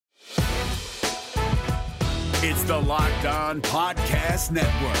It's the Locked On Podcast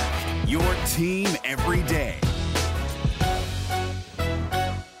Network, your team every day.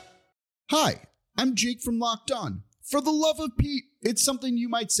 Hi, I'm Jake from Locked On. For the love of Pete, it's something you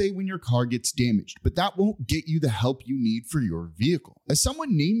might say when your car gets damaged, but that won't get you the help you need for your vehicle. As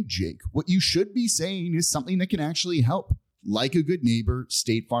someone named Jake, what you should be saying is something that can actually help. Like a good neighbor,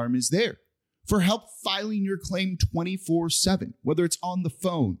 State Farm is there for help filing your claim 24/7, whether it's on the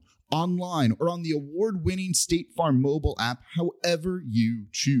phone, online, or on the award-winning State Farm mobile app, however you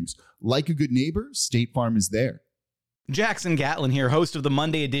choose. Like a good neighbor, State Farm is there. Jackson Gatlin here, host of the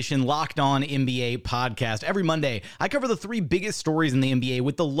Monday edition Locked On NBA podcast. Every Monday, I cover the three biggest stories in the NBA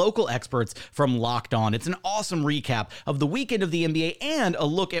with the local experts from Locked On. It's an awesome recap of the weekend of the NBA and a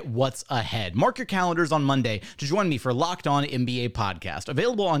look at what's ahead. Mark your calendars on Monday to join me for Locked On NBA podcast,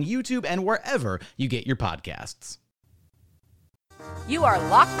 available on YouTube and wherever you get your podcasts. You are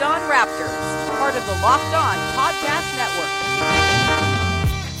Locked On Raptors, part of the Locked On Podcast Network.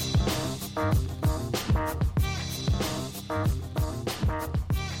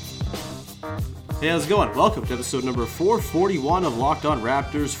 Hey, how's it going? Welcome to episode number 441 of Locked On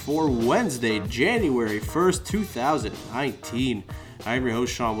Raptors for Wednesday, January 1st, 2019. I'm your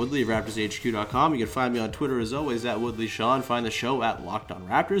host, Sean Woodley of RaptorsHQ.com. You can find me on Twitter, as always, at WoodleySean. Find the show at Locked On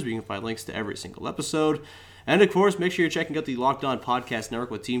Raptors, where you can find links to every single episode. And, of course, make sure you're checking out the Locked On Podcast Network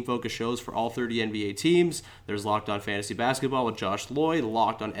with team-focused shows for all 30 NBA teams. There's Locked On Fantasy Basketball with Josh Lloyd,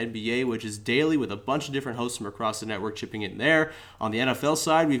 Locked On NBA, which is daily with a bunch of different hosts from across the network chipping in there. On the NFL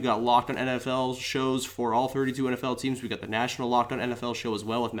side, we've got Locked On NFL shows for all 32 NFL teams. We've got the National Locked On NFL show as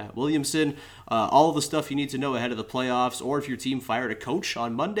well with Matt Williamson. All of the stuff you need to know ahead of the playoffs, or if your team fired a coach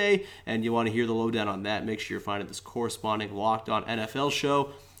on Monday and you want to hear the lowdown on that, make sure you're finding this corresponding Locked On NFL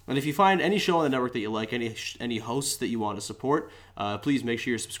show. And if you find any show on the network that you like, any hosts that you want to support, please make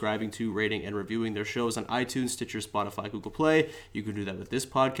sure you're subscribing to, rating, and reviewing their shows on iTunes, Stitcher, Spotify, Google Play. You can do that with this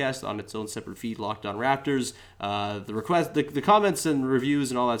podcast on its own separate feed, Locked On Raptors. The comments and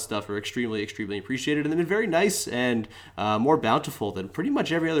reviews and all that stuff are extremely, extremely appreciated, and they've been very nice and more bountiful than pretty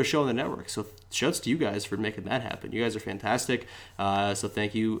much every other show on the network. So shouts to you guys for making that happen. You guys are fantastic. So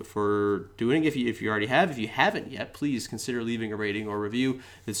thank you for doing it. If you already have, if you haven't yet, please consider leaving a rating or review.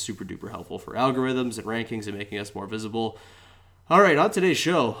 It's super duper helpful for algorithms and rankings and making us more visible. All right, on today's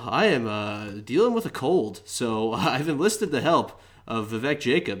show, I am dealing with a cold, so I've enlisted the help of Vivek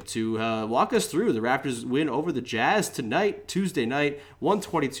Jacob to walk us through the Raptors win over the Jazz tonight, Tuesday night,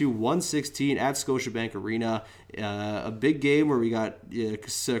 122-116 at Scotiabank Arena. A big game where we got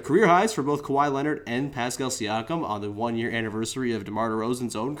career highs for both Kawhi Leonard and Pascal Siakam on the one-year anniversary of DeMar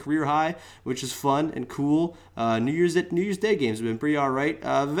DeRozan's own career high, which is fun and cool. New Year's Day games have been pretty all right.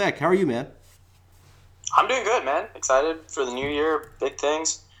 Vivek, how are you, man? I'm doing good, man. Excited for the new year, big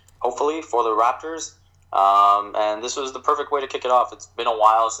things, hopefully, for the Raptors. And this was the perfect way to kick it off. It's been a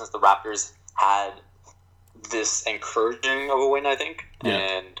while since the Raptors had this encouraging of a win, I think. Yeah.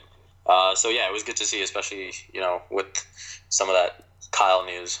 And so, yeah, it was good to see, especially, with some of that Kyle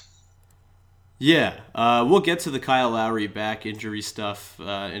news. Yeah, we'll get to the Kyle Lowry back injury stuff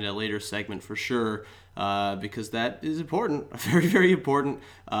in a later segment for sure. Because that is important, very, very important.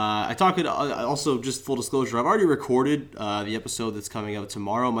 I talked also, just full disclosure, I've already recorded the episode that's coming out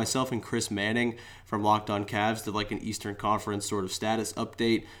tomorrow. Myself and Chris Manning from Locked On Cavs did like an Eastern Conference sort of status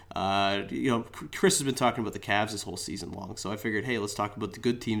update. Chris has been talking about the Cavs this whole season long, so I figured, hey, let's talk about the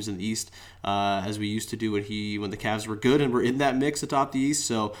good teams in the East as we used to do when the Cavs were good and were in that mix atop the East.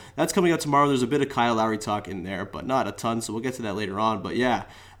 So that's coming out tomorrow. There's a bit of Kyle Lowry talk in there, but not a ton, so we'll get to that later on. But yeah.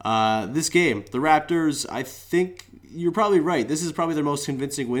 This game, the Raptors, I think you're probably right. This is probably their most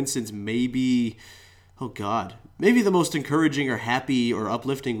convincing win since maybe the most encouraging or happy or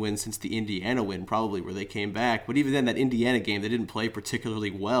uplifting win since the Indiana win, probably, where they came back. But even then, that Indiana game, they didn't play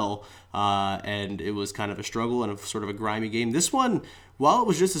particularly well, and it was kind of a struggle and sort of a grimy game. This one, while it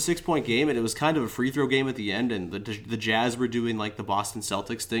was just a 6-point game and it was kind of a free throw game at the end, and the Jazz were doing like the Boston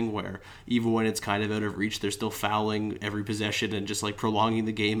Celtics thing where even when it's kind of out of reach, they're still fouling every possession and just like prolonging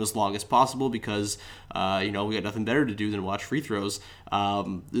the game as long as possible because, we got nothing better to do than watch free throws.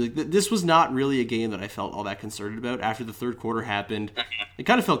 This was not really a game that I felt all that concerned about. After the third quarter happened, it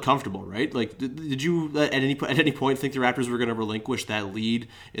kind of felt comfortable, right? Like, did you at any point think the Raptors were going to relinquish that lead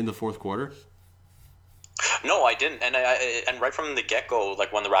in the fourth quarter? No, I didn't. And right from the get-go,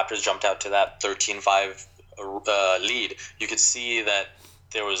 like when the Raptors jumped out to that 13-5 lead, you could see that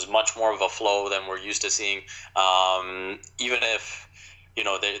there was much more of a flow than we're used to seeing. Even if,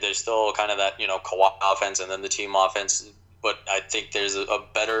 there's still kind of that, Kawhi offense and then the team offense, but I think there's a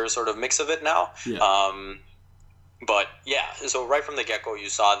better sort of mix of it now. Yeah. But yeah, so right from the get-go, you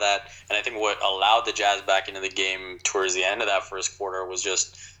saw that, and I think what allowed the Jazz back into the game towards the end of that first quarter was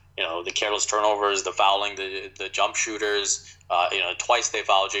just, the careless turnovers, the fouling, the jump shooters. Twice they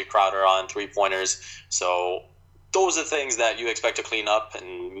fouled Jay Crowder on 3-pointers. So those are things that you expect to clean up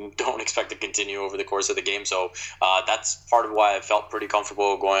and don't expect to continue over the course of the game. So that's part of why I felt pretty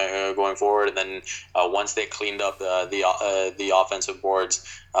comfortable going forward. And then once they cleaned up the offensive boards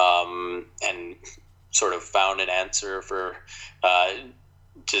and sort of found an answer for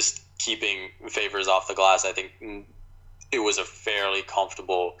just keeping Favors off the glass, I think it was a fairly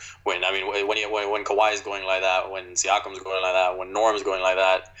comfortable win. I mean, when Kawhi is going like that, when Siakam's going like that, when Norm's going like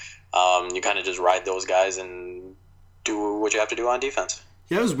that, you kind of just ride those guys and do what you have to do on defense.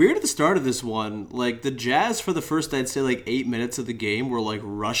 Yeah, it was weird at the start of this one. Like, the Jazz, for the first, I'd say, 8 minutes of the game, were,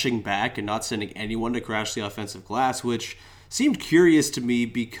 rushing back and not sending anyone to crash the offensive glass, which seemed curious to me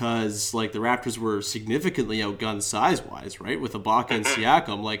because, the Raptors were significantly outgunned size-wise, right, with Ibaka and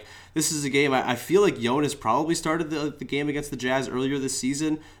Siakam. This is a game, I feel like Jonas probably started the game against the Jazz earlier this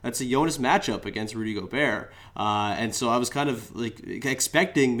season. That's a Jonas matchup against Rudy Gobert. And so I was kind of,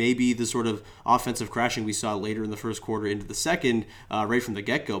 expecting maybe the sort of offensive crashing we saw later in the first quarter into the second, right from the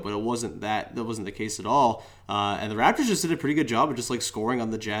get-go, but it wasn't that wasn't the case at all. And the Raptors just did a pretty good job of just, scoring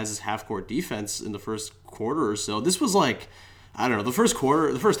on the Jazz's half-court defense in the first quarter or so. This was I don't know, the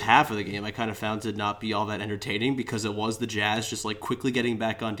first half of the game I kind of found to not be all that entertaining because it was the Jazz just quickly getting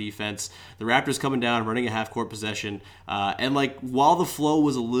back on defense, the Raptors coming down, running a half-court possession, and while the flow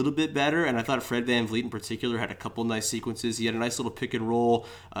was a little bit better, and I thought Fred VanVleet in particular had a couple nice sequences. He had a nice little pick and roll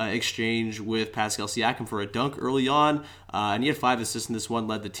exchange with Pascal Siakam for a dunk early on, and he had 5 assists in this one,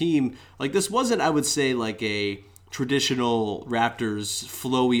 led the team. This wasn't, I would say, a traditional Raptors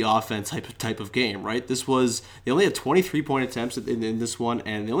flowy offense type of game, right? They only had 23 point attempts in this one,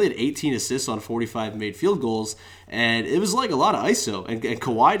 and they only had 18 assists on 45 made field goals, and it was a lot of ISO, and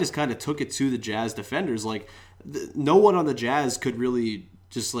Kawhi just kind of took it to the Jazz defenders. No one on the Jazz could really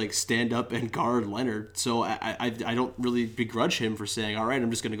just stand up and guard Leonard. So I don't really begrudge him for saying, all right,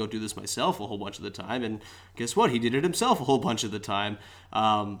 I'm just going to go do this myself a whole bunch of the time. And guess what? He did it himself a whole bunch of the time.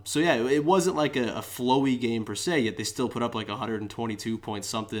 So yeah, it wasn't a flowy game per se, yet they still put up 122 point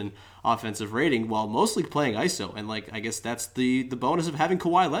something offensive rating while mostly playing ISO. And I guess that's the bonus of having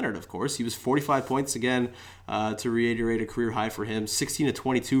Kawhi Leonard, of course. He was 45 points again, to reiterate a career high for him, 16 of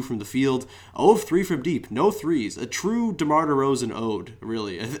 22 from the field, 0 of 3 from deep, no threes, a true DeMar DeRozan ode, really.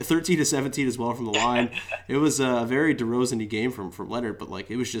 13 to 17 as well from the line. It was a very DeRozan-y game from Leonard, but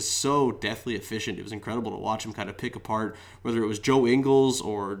it was just so deathly efficient. It was incredible to watch him kind of pick apart, whether it was Joe Ingles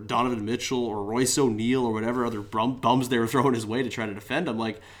or Donovan Mitchell or Royce O'Neal or whatever other bums they were throwing his way to try to defend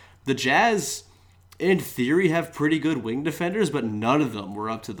him. The Jazz, in theory, have pretty good wing defenders, but none of them were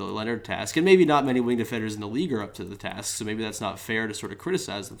up to the Leonard task. And maybe not many wing defenders in the league are up to the task, so maybe that's not fair to sort of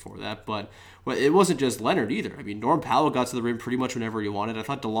criticize them for that. But it wasn't just Leonard either. I mean, Norm Powell got to the rim pretty much whenever he wanted. I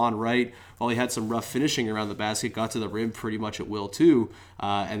thought DeLon Wright, while he had some rough finishing around the basket, got to the rim pretty much at will too.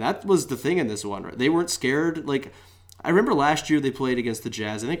 And that was the thing in this one. Right? They weren't scared. I remember last year they played against the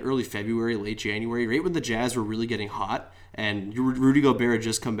Jazz, I think early February, late January, right when the Jazz were really getting hot, and Rudy Gobert had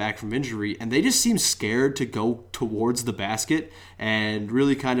just come back from injury, and they just seemed scared to go towards the basket and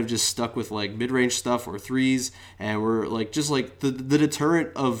really kind of just stuck with mid-range stuff or threes, and were the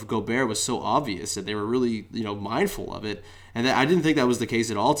deterrent of Gobert was so obvious, and they were really mindful of it. And I didn't think that was the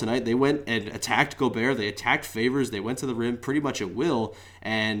case at all tonight. They went and attacked Gobert. They attacked Favors. They went to the rim pretty much at will.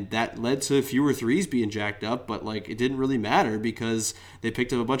 And that led to fewer threes being jacked up. But, it didn't really matter because they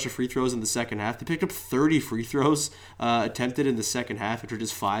picked up a bunch of free throws in the second half. They picked up 30 free throws attempted in the second half, after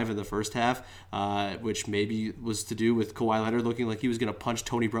just 5 in the first half, which maybe was to do with Kawhi Leonard looking like he was going to punch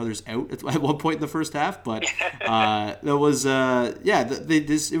Tony Brothers out at one point in the first half. But that was,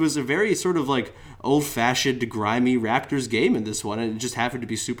 it was a very sort of old-fashioned, grimy Raptors game in this one, and it just happened to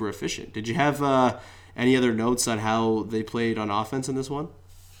be super efficient. Did you have any other notes on how they played on offense in this one?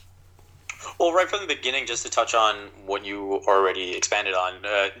 Well, right from the beginning, just to touch on what you already expanded on,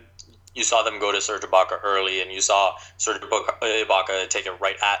 you saw them go to Serge Ibaka early, and you saw Serge Ibaka take it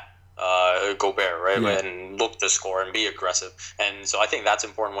right at Gobert, right, and look to score and be aggressive. And so I think that's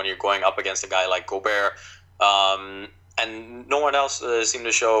important when you're going up against a guy like Gobert. And no one else seemed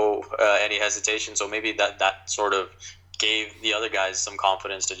to show any hesitation, so maybe that sort of gave the other guys some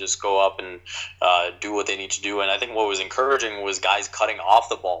confidence to just go up and do what they need to do. And I think what was encouraging was guys cutting off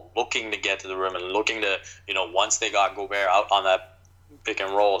the ball, looking to get to the rim, and looking to, once they got Gobert out on that pick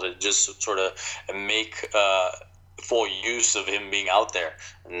and roll, to just sort of make full use of him being out there.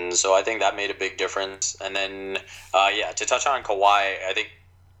 And so I think that made a big difference. And then, to touch on Kawhi, I think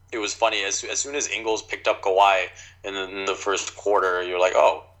it was funny as soon as Ingles picked up Kawhi in the first quarter, you're like,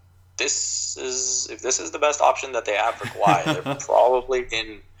 oh, if this is the best option that they have for Kawhi, they're probably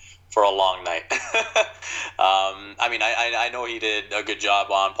in for a long night. I mean, I know he did a good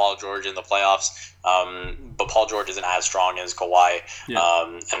job on Paul George in the playoffs, but Paul George isn't as strong as Kawhi,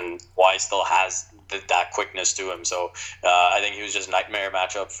 and Kawhi still has that quickness to him. So I think he was just nightmare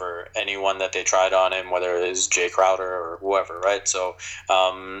matchup for anyone that they tried on him, whether it is Jay Crowder or whoever, right? So,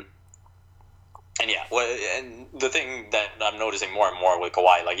 and the thing that I'm noticing more and more with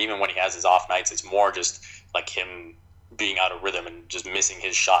Kawhi, like even when he has his off nights, it's more just like him being out of rhythm and just missing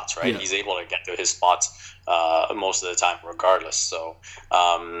his shots, right? He's able to get to his spots most of the time regardless. So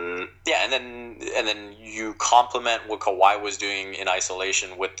and then you complement what Kawhi was doing in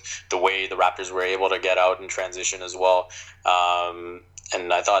isolation with the way the Raptors were able to get out in transition as well.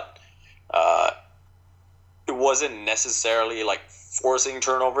 And I thought it wasn't necessarily like forcing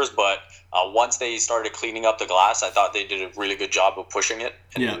turnovers, but once they started cleaning up the glass, I thought they did a really good job of pushing it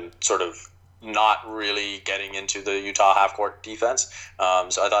and sort of not really getting into the Utah half-court defense.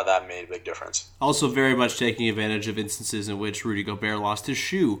 So I thought that made a big difference. Also very much taking advantage of instances in which Rudy Gobert lost his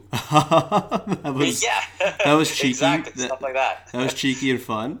shoe. that was cheeky. Exactly, stuff like that. That was cheeky and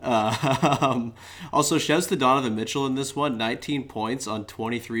fun. Also, shouts to Donovan Mitchell in this one. 19 points on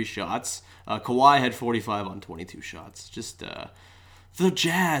 23 shots. Kawhi had 45 on 22 shots. Just... the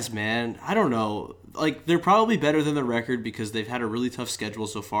Jazz, man, I don't know. Like, they're probably better than the record because they've had a really tough schedule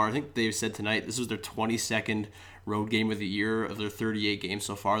so far. I think they've said tonight this was their 22nd road game of the year of their 38 games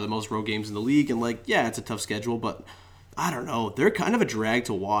so far, the most road games in the league. And, like, yeah, it's a tough schedule, but I don't know. They're kind of a drag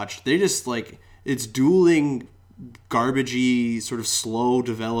to watch. They just, like, it's dueling, garbagey, sort of slow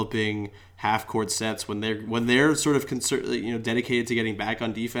developing half-court sets when they're sort of dedicated to getting back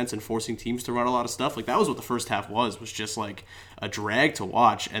on defense and forcing teams to run a lot of stuff. Like, that was what the first half was just like a drag to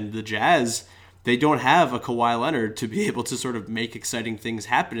watch. And the Jazz, they don't have a Kawhi Leonard to be able to sort of make exciting things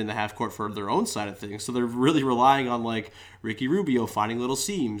happen in the half-court for their own side of things. So they're really relying on, like, Ricky Rubio finding little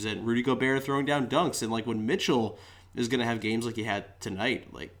seams and Rudy Gobert throwing down dunks. And, like, when Mitchell is going to have games like he had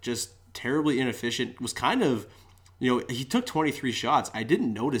tonight, like, just terribly inefficient, was kind of... he took 23 shots. I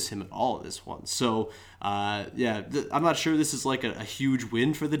didn't notice him at all in this one. So, I'm not sure this is like a huge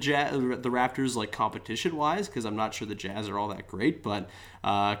win for the Raptors, like competition-wise, because I'm not sure the Jazz are all that great. But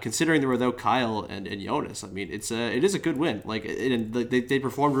considering they're without Kyle and Jonas, I mean, it is a good win. Like, they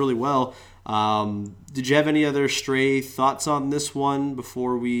performed really well. Did you have any other stray thoughts on this one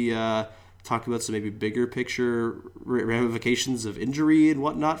before we talk about some maybe bigger picture ramifications of injury and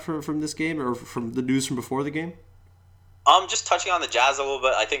whatnot from this game or from the news from before the game? Just touching on the Jazz a little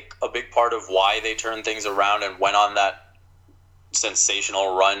bit, I think a big part of why they turned things around and went on that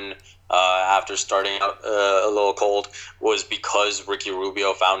sensational run after starting out a little cold was because Ricky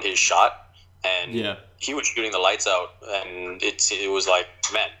Rubio found his shot, and he was shooting the lights out, and it was like,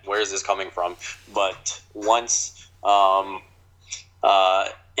 man, where is this coming from? But once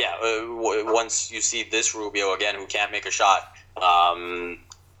once you see this Rubio again, who can't make a shot,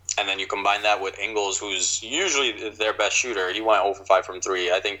 and then you combine that with Ingles, who's usually their best shooter. He went 0 for 5 from 3.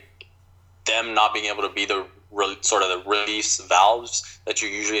 I think them not being able to be the sort of the release valves that you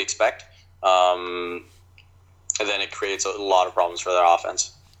usually expect, and then it creates a lot of problems for their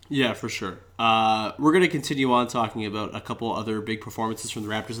offense. Yeah, for sure. We're going to continue on talking about a couple other big performances from the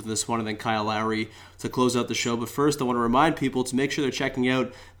Raptors in this one, and then Kyle Lowry to close out the show. But first, I want to remind people to make sure they're checking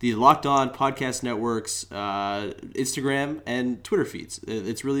out the Locked On Podcast Network's Instagram and Twitter feeds.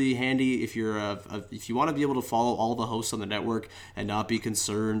 It's really handy if you want to be able to follow all the hosts on the network and not be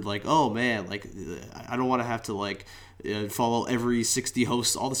concerned, like, oh man, like I don't want to have to like follow every 60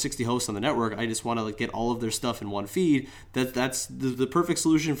 hosts, all the 60 hosts on the network. I just want to get all of their stuff in one feed. That's the perfect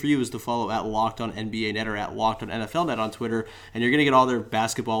solution for you is to follow at Locked On NBA Net or at Locked On NFL Net on Twitter, and you're going to get all their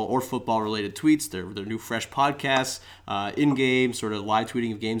basketball or football related tweets, their new fresh podcasts, in-game sort of live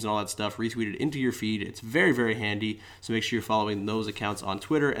tweeting of games and all that stuff retweeted into your feed. It's very, very handy. So make sure you're following those accounts on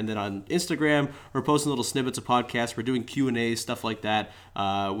Twitter, and then on Instagram, we're posting little snippets of podcasts. We're doing Q&A, stuff like that,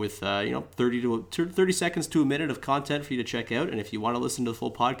 with 30 seconds to a minute of content for you to check out. And if you want to listen to the full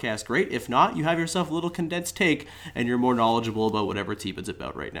podcast, great. If not, you have yourself a little condensed take and you're more knowledgeable about whatever team it's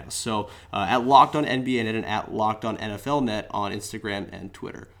about right now. So at Locked On NBA Net and at Locked On NFL Net on Instagram and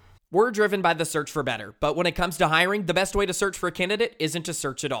Twitter. We're driven by the search for better, but when it comes to hiring, the best way to search for a candidate isn't to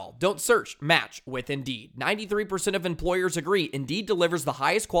search at all. Don't search, match with Indeed. 93% of employers agree Indeed delivers the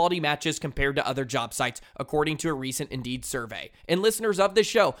highest quality matches compared to other job sites, according to a recent Indeed survey. And listeners of this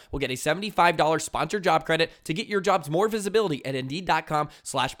show will get a $75 sponsored job credit to get your jobs more visibility at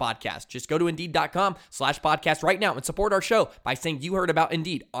Indeed.com/podcast. Just go to Indeed.com/podcast right now and support our show by saying you heard about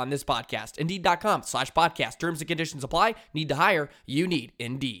Indeed on this podcast. Indeed.com/podcast. Terms and conditions apply. Need to hire? You need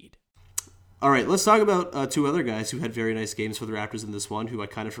Indeed. All right, let's talk about two other guys who had very nice games for the Raptors in this one, who I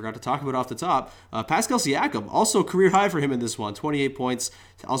kind of forgot to talk about off the top. Pascal Siakam, also career high for him in this one, 28 points,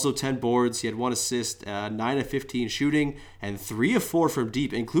 also 10 boards. He had 1 assist, 9 of 15 shooting, and 3 of 4 from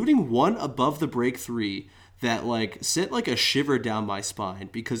deep, including one above the break three that sent a shiver down my spine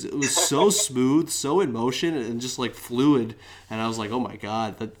because it was so smooth, so in motion, and just fluid. And I was like, oh my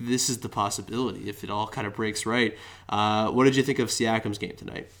God, this is the possibility if it all kind of breaks right. What did you think of Siakam's game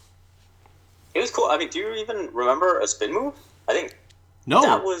tonight? It was cool. I mean, do you even remember a spin move? I think no.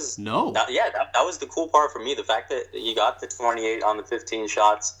 That was no. That was the cool part for me. The fact that he got the 28 on the 15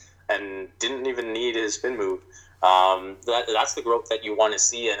 shots and didn't even need his spin move. That's the growth that you want to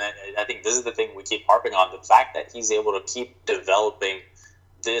see, and I think this is the thing we keep harping on: the fact that he's able to keep developing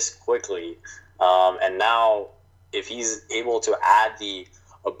this quickly, and now if he's able to add the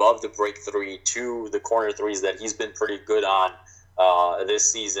above the break three to the corner threes that he's been pretty good on this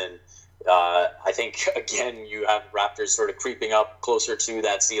season. I think, again, you have Raptors sort of creeping up closer to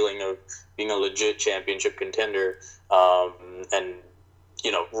that ceiling of being a legit championship contender and,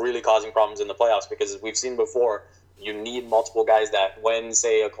 really causing problems in the playoffs because, as we've seen before, you need multiple guys that when,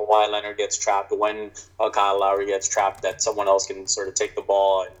 say, a Kawhi Leonard gets trapped, when a Kyle Lowry gets trapped, that someone else can sort of take the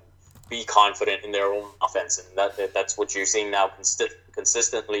ball and be confident in their own offense. And that's what you're seeing now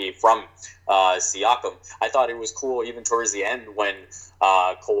consistently from Siakam. I thought it was cool even towards the end when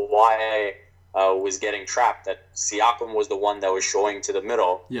Kawhi was getting trapped, that Siakam was the one that was showing to the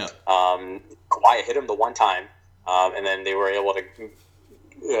middle. Yeah. Kawhi hit him the one time, and then they were able to.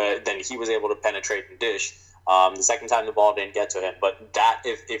 Then he was able to penetrate and dish. The second time the ball didn't get to him, but that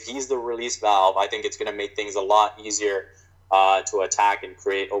if he's the release valve, I think it's going to make things a lot easier to attack and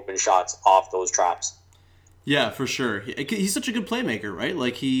create open shots off those traps. Yeah, for sure. He's such a good playmaker,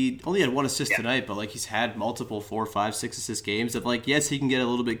 right? He only had 1 assist tonight, but he's had multiple 4, 5, 6 assist games. That yes, he can get a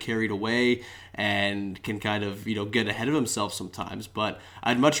little bit carried away and can kind of get ahead of himself sometimes. But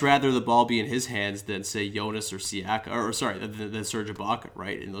I'd much rather the ball be in his hands than say Jonas or Siakam, than Serge Ibaka,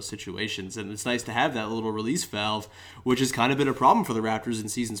 right? In those situations, and it's nice to have that little release valve, which has kind of been a problem for the Raptors in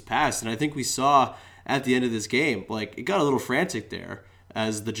seasons past. And I think we saw at the end of this game, it got a little frantic there,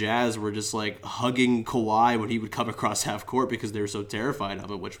 as the Jazz were just hugging Kawhi when he would come across half court because they were so terrified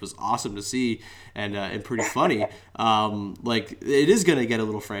of it, which was awesome to see and pretty funny. It is going to get a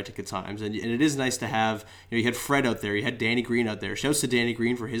little frantic at times, and it is nice to have. You had Fred out there, you had Danny Green out there. Shouts to Danny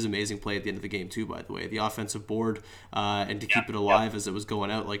Green for his amazing play at the end of the game too, by the way. The offensive board and to keep it alive as it was going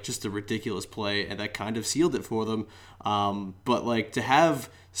out, just a ridiculous play, and that kind of sealed it for them. But to have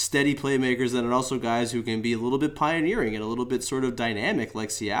steady playmakers and also guys who can be a little bit pioneering and a little bit sort of dynamic like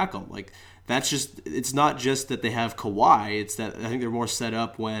Siakam. It's not just that they have Kawhi, it's that I think they're more set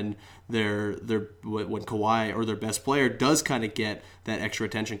up when when Kawhi or their best player does kind of get that extra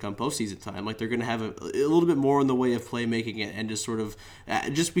attention come postseason time. They're going to have a little bit more in the way of playmaking and just sort of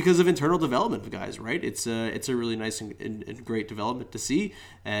just because of internal development of guys, right? It's a really nice and great development to see.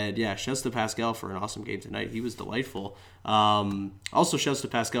 And yeah, shouts to Pascal for an awesome game tonight. He was delightful. Also shouts to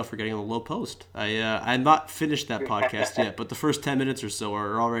Pascal for getting on the low post. I'm not finished that podcast yet, but the first 10 minutes or so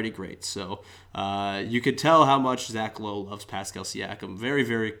are already great. So you could tell how much Zach Lowe loves Pascal Siakam very,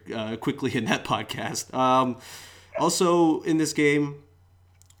 very quickly in that podcast. Also in this game,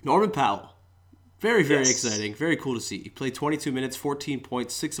 Norman Powell. Very, very exciting. Very cool to see. He played 22 minutes, 14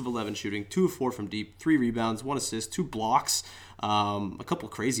 points, 6 of 11 shooting, 2 of 4 from deep, 3 rebounds, 1 assist, 2 blocks, a couple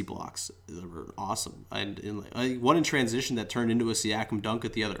crazy blocks that were awesome. And one in transition that turned into a Siakam dunk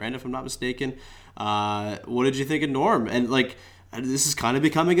at the other end, if I'm not mistaken. What did you think of Norm? And this is kind of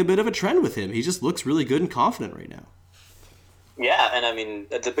becoming a bit of a trend with him. He just looks really good and confident right now. Yeah, and I mean,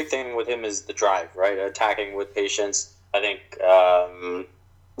 the big thing with him is the drive, right? Attacking with patience. I think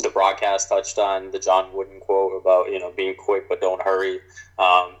the broadcast touched on the John Wooden quote about, being quick but don't hurry.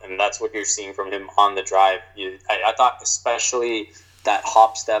 And that's what you're seeing from him on the drive. I thought especially that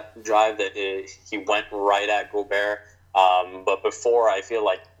hop step drive that he went right at Gobert. But before, I feel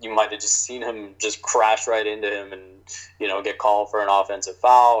like you might have just seen him just crash right into him and, get called for an offensive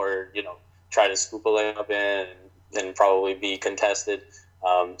foul or, try to scoop a layup in and probably be contested.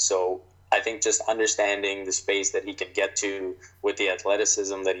 So I think just understanding the space that he can get to with the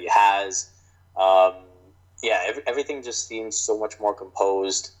athleticism that he has, everything just seems so much more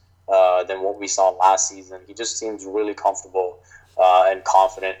composed than what we saw last season. He just seems really comfortable and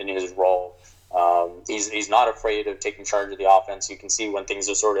confident in his role. He's not afraid of taking charge of the offense. You can see when things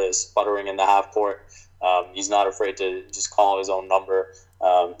are sort of sputtering in the half court. He's not afraid to just call his own number.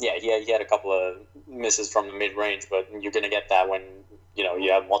 He had a couple of misses from the mid range, but you're going to get that when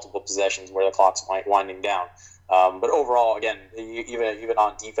you have multiple possessions where the clock's winding down. But overall, again, even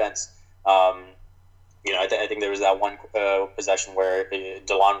on defense, I think there was that one possession where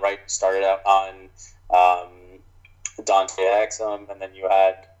DeLon Wright started out on Dante Exum, and then you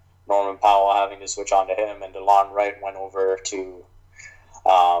had Norman Powell having to switch on to him, and DeLon Wright went over to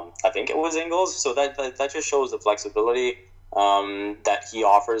I think it was Ingles. So that just shows the flexibility that he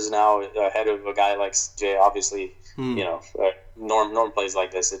offers now ahead of a guy like CJ. Obviously, Norm plays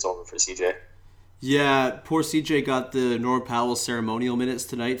like this, it's over for CJ. Yeah, poor CJ got the Norm Powell ceremonial minutes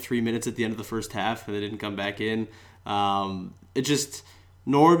tonight, 3 minutes at the end of the first half, and they didn't come back in. Norm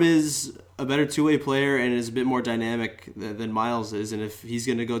is a better two-way player and is a bit more dynamic than Miles is, and if he's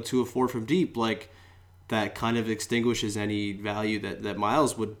going to go 2 of 4 from deep, that kind of extinguishes any value that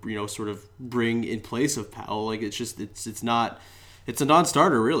Miles would, sort of bring in place of Powell. It's a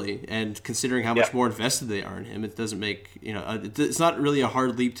non-starter, really, and considering how much more invested they are in him, it doesn't make, it's not really a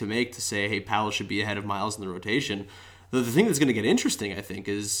hard leap to make to say, hey, Powell should be ahead of Miles in the rotation. The thing that's going to get interesting, I think,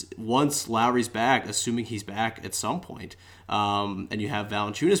 is once Lowry's back, assuming he's back at some point, and you have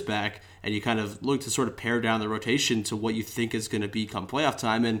Valanciunas back, and you kind of look to sort of pare down the rotation to what you think is going to be come playoff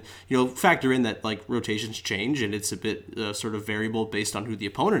time, and factor in that rotations change, and it's a bit sort of variable based on who the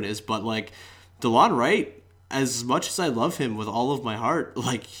opponent is, but DeLon Wright, as much as I love him with all of my heart,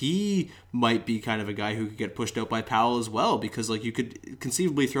 he might be kind of a guy who could get pushed out by Powell as well, because you could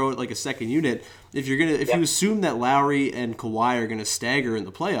conceivably throw it a second unit if you assume that Lowry and Kawhi are gonna stagger in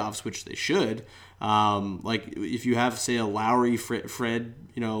the playoffs, which they should. If you have, say, a Lowry, Fred,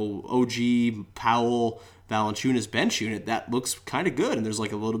 OG, Powell, Valanciunas bench unit, that looks kind of good, and there's a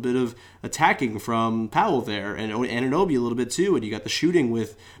little bit of attacking from Powell there, and Anunoby a little bit too, and you got the shooting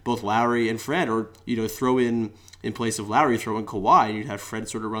with both Lowry and Fred, or throw in place of Lowry, throw in Kawhi, and you'd have Fred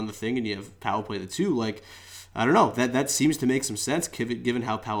sort of run the thing, and you have Powell play the two. I don't know, that seems to make some sense given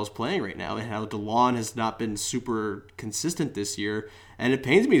how Powell's playing right now and how DeLon has not been super consistent this year, and it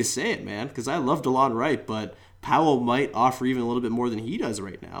pains me to say it, man, because I love DeLon Wright, but Powell might offer even a little bit more than he does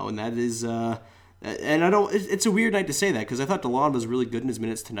right now, and that is and it's a weird night to say that, because I thought DeLon was really good in his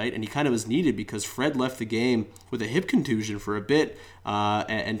minutes tonight, and he kind of was needed because Fred left the game with a hip contusion for a bit,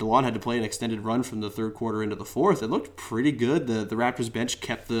 and DeLon had to play an extended run from the third quarter into the fourth. It looked pretty good. The Raptors bench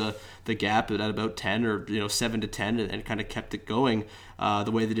kept the gap at about 10 or 7 to 10 and kind of kept it going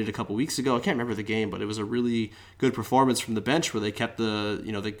the way they did a couple weeks ago. I can't remember the game, but it was a really good performance from the bench where they kept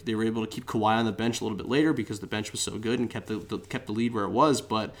they were able to keep Kawhi on the bench a little bit later because the bench was so good and kept the lead where it was.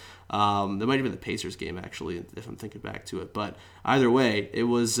 But that might have been the Pacers game, actually, if I'm thinking back to it. But either way, it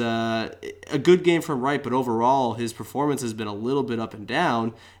was a good game from Wright, but overall his performance has been a little bit up and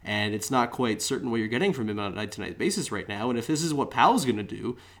down, and it's not quite certain what you're getting from him on a night-to-night basis right now. And if this is what Powell's going to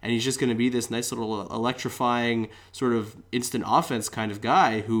do, and he's just going to be this nice little electrifying sort of instant offense kind of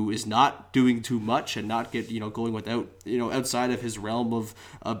guy who is not doing too much and not going without outside of his realm of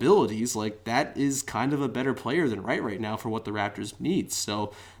abilities, that is kind of a better player than Wright right now for what the Raptors need.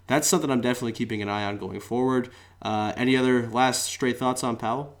 So that's something I'm definitely keeping an eye on going forward. Any other last straight thoughts on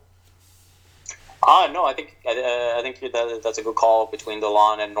Powell? No, I think that's a good call between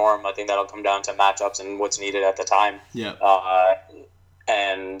DeLon and Norm. I think that'll come down to matchups and what's needed at the time. Yeah.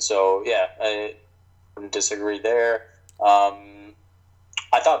 And so, I wouldn't disagree there.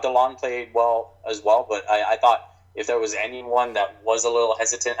 I thought DeLon played well as well, but I thought if there was anyone that was a little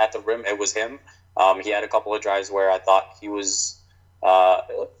hesitant at the rim, it was him. He had a couple of drives where I thought he was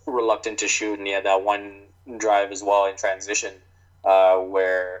reluctant to shoot, and he had that one drive as well in transition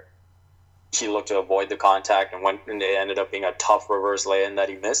where he looked to avoid the contact and it ended up being a tough reverse lay-in that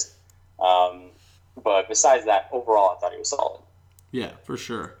he missed. But besides that, overall, I thought he was solid. Yeah, for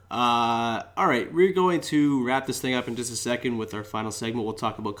sure. All right, we're going to wrap this thing up in just a second with our final segment. We'll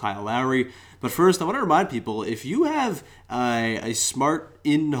talk about Kyle Lowry. But first, I want to remind people, if you have a smart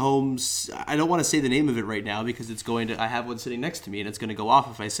in-home, I don't want to say the name of it right now because I have one sitting next to me and it's going to go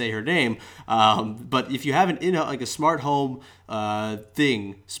off if I say her name. But if you have a smart home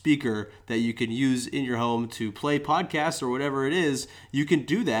speaker that you can use in your home to play podcasts or whatever it is, you can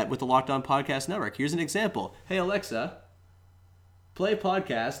do that with the Locked On Podcast Network. Here's an example. Hey, Alexa, play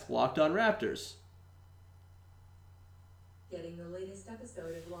podcast Locked On Raptors. Getting the latest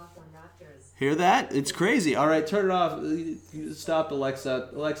episode of Locked On Raptors. Hear that? It's crazy. All right, turn it off. Stop, Alexa.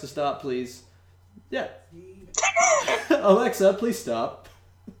 Alexa, stop, please. Yeah. Alexa, please stop.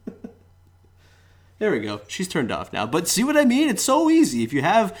 There we go. She's turned off now. But see what I mean? It's so easy. If you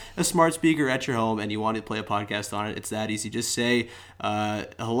have a smart speaker at your home and you want to play a podcast on it, it's that easy. Just say,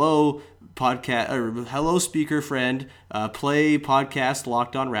 hello, podcast, or hello, speaker friend, play podcast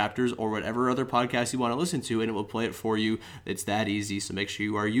Locked On Raptors or whatever other podcast you want to listen to, and it will play it for you. It's that easy. So make sure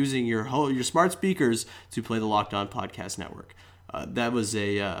you are using your smart speakers to play the Locked On Podcast Network. That was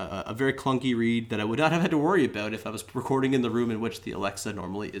a very clunky read that I would not have had to worry about if I was recording in the room in which the Alexa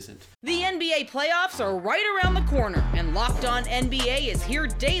normally isn't. The NBA playoffs are right around the corner, and Locked On NBA is here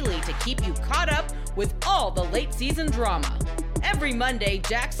daily to keep you caught up with all the late season drama. Every Monday,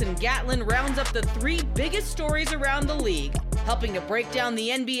 Jackson Gatlin rounds up the 3 biggest stories around the league, helping to break down the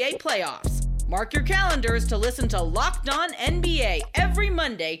NBA playoffs. Mark your calendars to listen to Locked On NBA every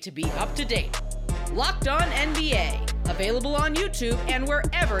Monday to be up to date. Locked On NBA. Available on YouTube and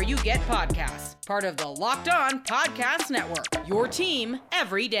wherever you get podcasts. Part of the Locked On Podcast Network. Your team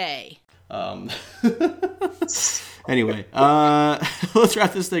every day. Anyway, let's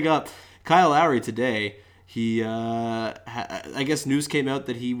wrap this thing up. Kyle Lowry today, he, I guess news came out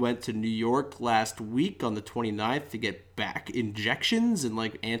that he went to New York last week on the 29th to get back injections and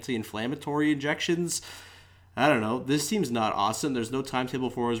like anti-inflammatory injections. I don't know. This seems not awesome. There's no timetable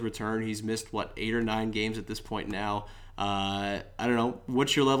for his return. He's missed, 8 or 9 games at this point now. I don't know.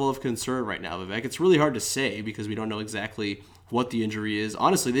 What's your level of concern right now, Vivek? It's really hard to say because we don't know exactly what the injury is.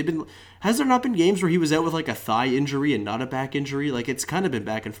 Honestly, has there not been games where he was out with like a thigh injury and not a back injury? Like it's kind of been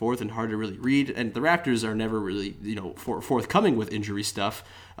back and forth and hard to really read. And the Raptors are never really, forthcoming with injury stuff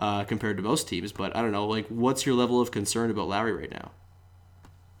compared to most teams. But I don't know. Like, what's your level of concern about Lowry right now?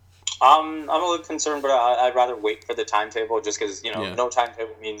 I'm a little concerned, but I'd rather wait for the timetable just because, no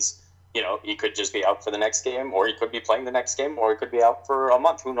timetable means, he could just be out for the nenext game, or he could be playing the next game, or he could be out for a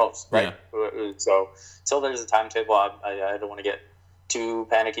month. Who knows, right? Yeah. So until there's a timetable, I don't want to get too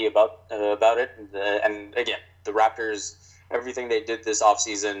panicky about it. And again, the Raptors, everything they did this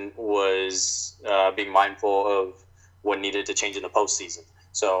offseason was being mindful of what needed to change in the postseason.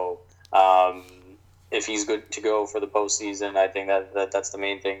 So if he's good to go for the postseason, I think that's the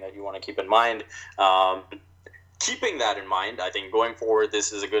main thing that you want to keep in mind. Keeping that in mind, I think going forward,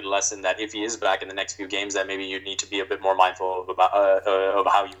 this is a good lesson that if he is back in the next few games, that maybe you need to be a bit more mindful of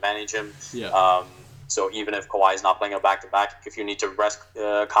how you manage him. Yeah. So even if Kawhi is not playing a back-to-back, if you need to rest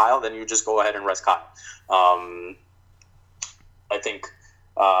Kyle, then you just go ahead and rest Kyle. I think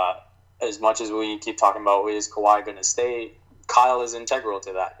as much as we keep talking about is Kawhi going to stay, Kyle is integral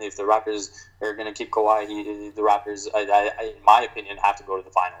to that. If the Raptors are going to keep Kawhi, the Raptors, in my opinion, have to go to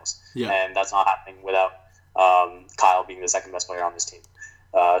the finals. Yeah. And that's not happening without Kyle being the second best player on this team.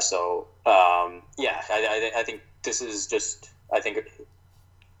 I think this is just,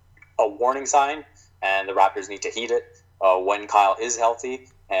 a warning sign, and the Raptors need to heed it when Kyle is healthy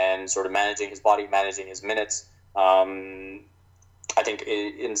and sort of managing his body, managing his minutes. I think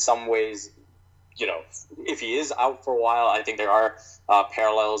in some ways, if he is out for a while, I think there are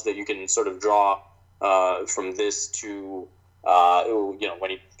parallels that you can sort of draw from this to, when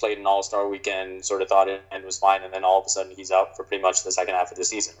he played an All-Star weekend, sort of thought it and was fine, and then all of a sudden he's out for pretty much the second half of the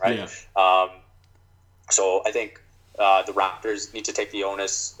season, right? Yeah. So I think the Raptors need to take the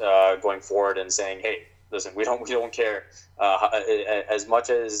onus going forward and saying, hey, listen, we don't care as much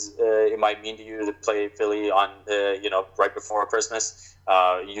as it might mean to you to play Philly on right before Christmas.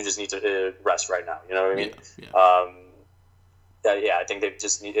 You just need to rest right now. You know what I mean? Yeah. I think they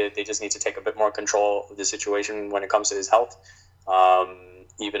just need to take a bit more control of the situation when it comes to his health.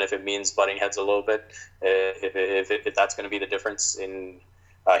 Even if it means butting heads a little bit, if that's going to be the difference in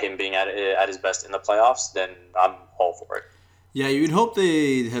him being at his best in the playoffs, then I'm all for it. Yeah, you'd hope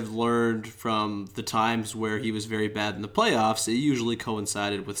they have learned from the times where he was very bad in the playoffs. It usually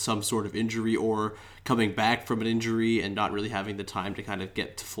coincided with some sort of injury or coming back from an injury and not really having the time to kind of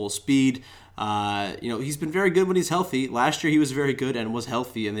get to full speed. He's been very good when he's healthy. Last year he was very good and was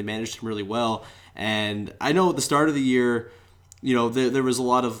healthy, and they managed him really well. And I know at the start of the year, there was a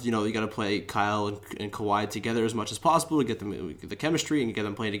lot of, you got to play Kyle and Kawhi together as much as possible to get them the chemistry and get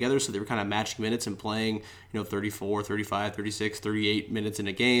them playing together. So they were kind of matching minutes and playing, 34, 35, 36, 38 minutes in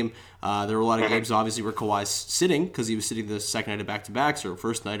a game. There were a lot of games, obviously, where Kawhi's sitting because he was sitting the second night of back-to-backs or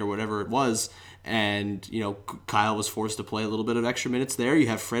first night or whatever it was. And, Kyle was forced to play a little bit of extra minutes there. You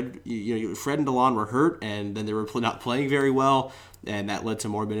have Fred, Fred and DeLon were hurt, and then they were not playing very well. And that led to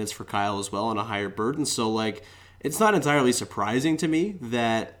more minutes for Kyle as well and a higher burden. So, it's not entirely surprising to me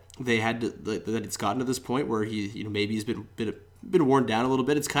that they had to, that it's gotten to this point where he, maybe he's been been worn down a little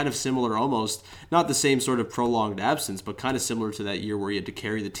bit. It's kind of similar almost, not the same sort of prolonged absence, but kind of similar to that year where he had to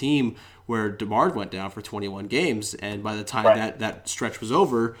carry the team where DeMar went down for 21 games. And by the time that stretch was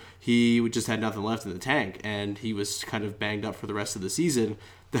over, he just had nothing left in the tank, and he was kind of banged up for the rest of the season.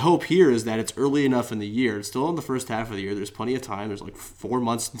 The hope here is that it's early enough in the year. It's still in the first half of the year. There's plenty of time. There's like 4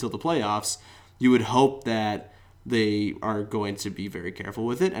 months until the playoffs. You would hope that they are going to be very careful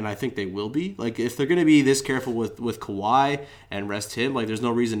with it, and I think they will be. Like, if they're going to be this careful with Kawhi and rest him, like, there's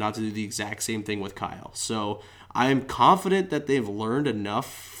no reason not to do the exact same thing with Kyle. So I'm confident that they've learned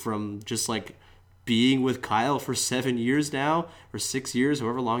enough from just, like, being with Kyle for 7 years now, or 6 years,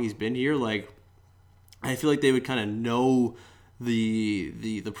 however long he's been here. Like, I feel like they would kind of know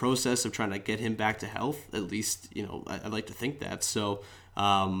the process of trying to get him back to health. At least, you know, I'd like to think that. So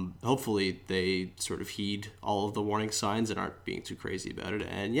hopefully they sort of heed all of the warning signs and aren't being too crazy about it.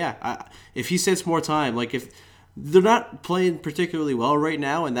 And yeah, if he sits more time, like if they're not playing particularly well right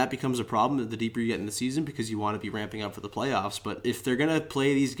now, and that becomes a problem the deeper you get in the season because you want to be ramping up for the playoffs. But if they're going to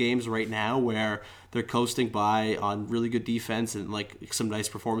play these games right now where they're coasting by on really good defense and like some nice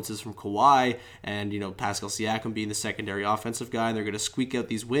performances from Kawhi and, you know, Pascal Siakam being the secondary offensive guy, and they're going to squeak out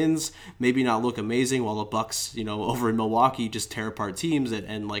these wins, maybe not look amazing while the Bucks, you know, over in Milwaukee just tear apart teams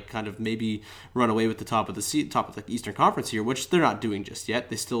and like kind of maybe run away with the top of the Eastern Conference here, which they're not doing just yet.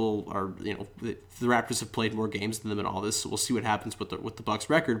 They still are, you know, the Raptors have played more games than them in all this, so we'll see what happens with the Bucks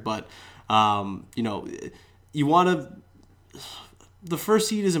record. But you know, you want to. The first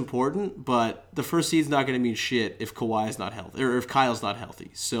seed is important, but the first seed's not going to mean shit if Kawhi's not healthy or if Kyle's not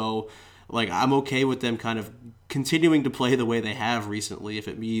healthy. So, like, I'm okay with them kind of continuing to play the way they have recently if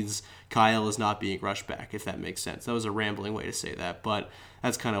it means Kyle is not being rushed back, if that makes sense. That was a rambling way to say that, but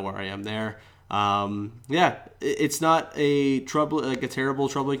that's kind of where I am there. Yeah, it's not a terrible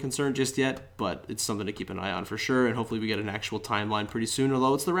troubling concern just yet, but it's something to keep an eye on for sure, and hopefully we get an actual timeline pretty soon,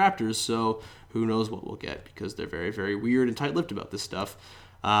 although it's the Raptors, so who knows what we'll get, because they're very, very weird and tight-lipped about this stuff.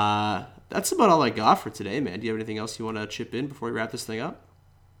 That's about all I got for today, man. Do you have anything else you want to chip in before we wrap this thing up?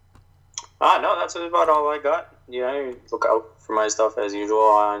 No, that's about all I got. Yeah, look out for my stuff as usual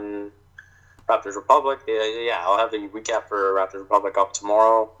on Raptors Republic. Yeah, I'll have the recap for Raptors Republic up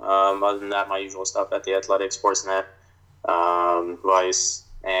tomorrow. Other than that, my usual stuff at the Athletic Sportsnet, Vice,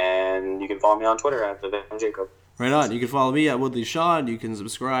 and you can follow me on Twitter at Vivek and Jacob. Right on. You can follow me at Woodley Sean. You can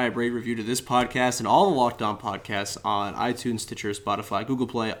subscribe, rate, review to this podcast and all the Locked On podcasts on iTunes, Stitcher, Spotify, Google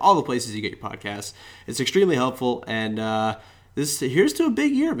Play, all the places you get your podcasts. It's extremely helpful, and here's to a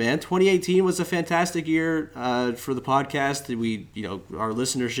big year, man. 2018 was a fantastic year for the podcast. Our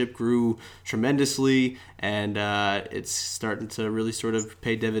listenership grew tremendously, and it's starting to really sort of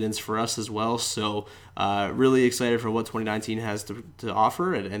pay dividends for us as well. So really excited for what 2019 has to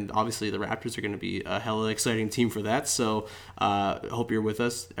offer, and obviously the Raptors are going to be a hella exciting team for that. So hope you're with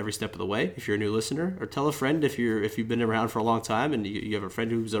us every step of the way. If you're a new listener, or tell a friend if you've been around for a long time and you have a friend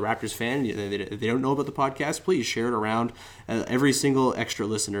who's a Raptors fan, they don't know about the podcast, please share it around. Every single extra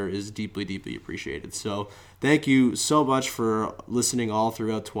listener is deeply, deeply appreciated. So thank you so much for listening all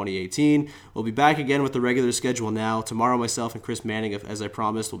throughout 2018. We'll be back again with the regular schedule now. Tomorrow, myself and Chris Manning, as I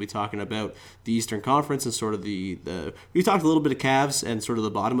promised, will be talking about the Eastern Conference and sort of we talked a little bit of Cavs and sort of the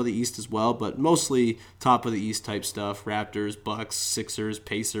bottom of the East as well, but mostly top of the East type stuff. Raptors, Bucks, Sixers,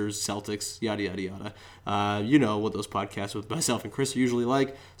 Pacers, Celtics, yada, yada, yada. You know what those podcasts with myself and Chris are usually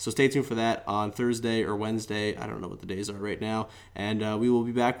like, so stay tuned for that on Thursday or Wednesday. I don't know what the days are right now, and we will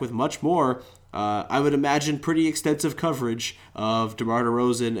be back with much more. I would imagine pretty extensive coverage of DeMar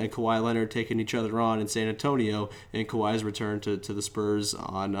DeRozan and Kawhi Leonard taking each other on in San Antonio and Kawhi's return to the Spurs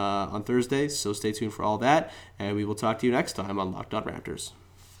on Thursday. So stay tuned for all that, and we will talk to you next time on Locked On Raptors.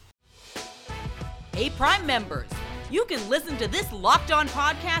 Hey, Prime members, you can listen to this Locked On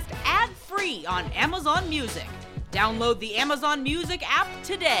podcast ad-free on Amazon Music. Download the Amazon Music app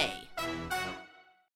today.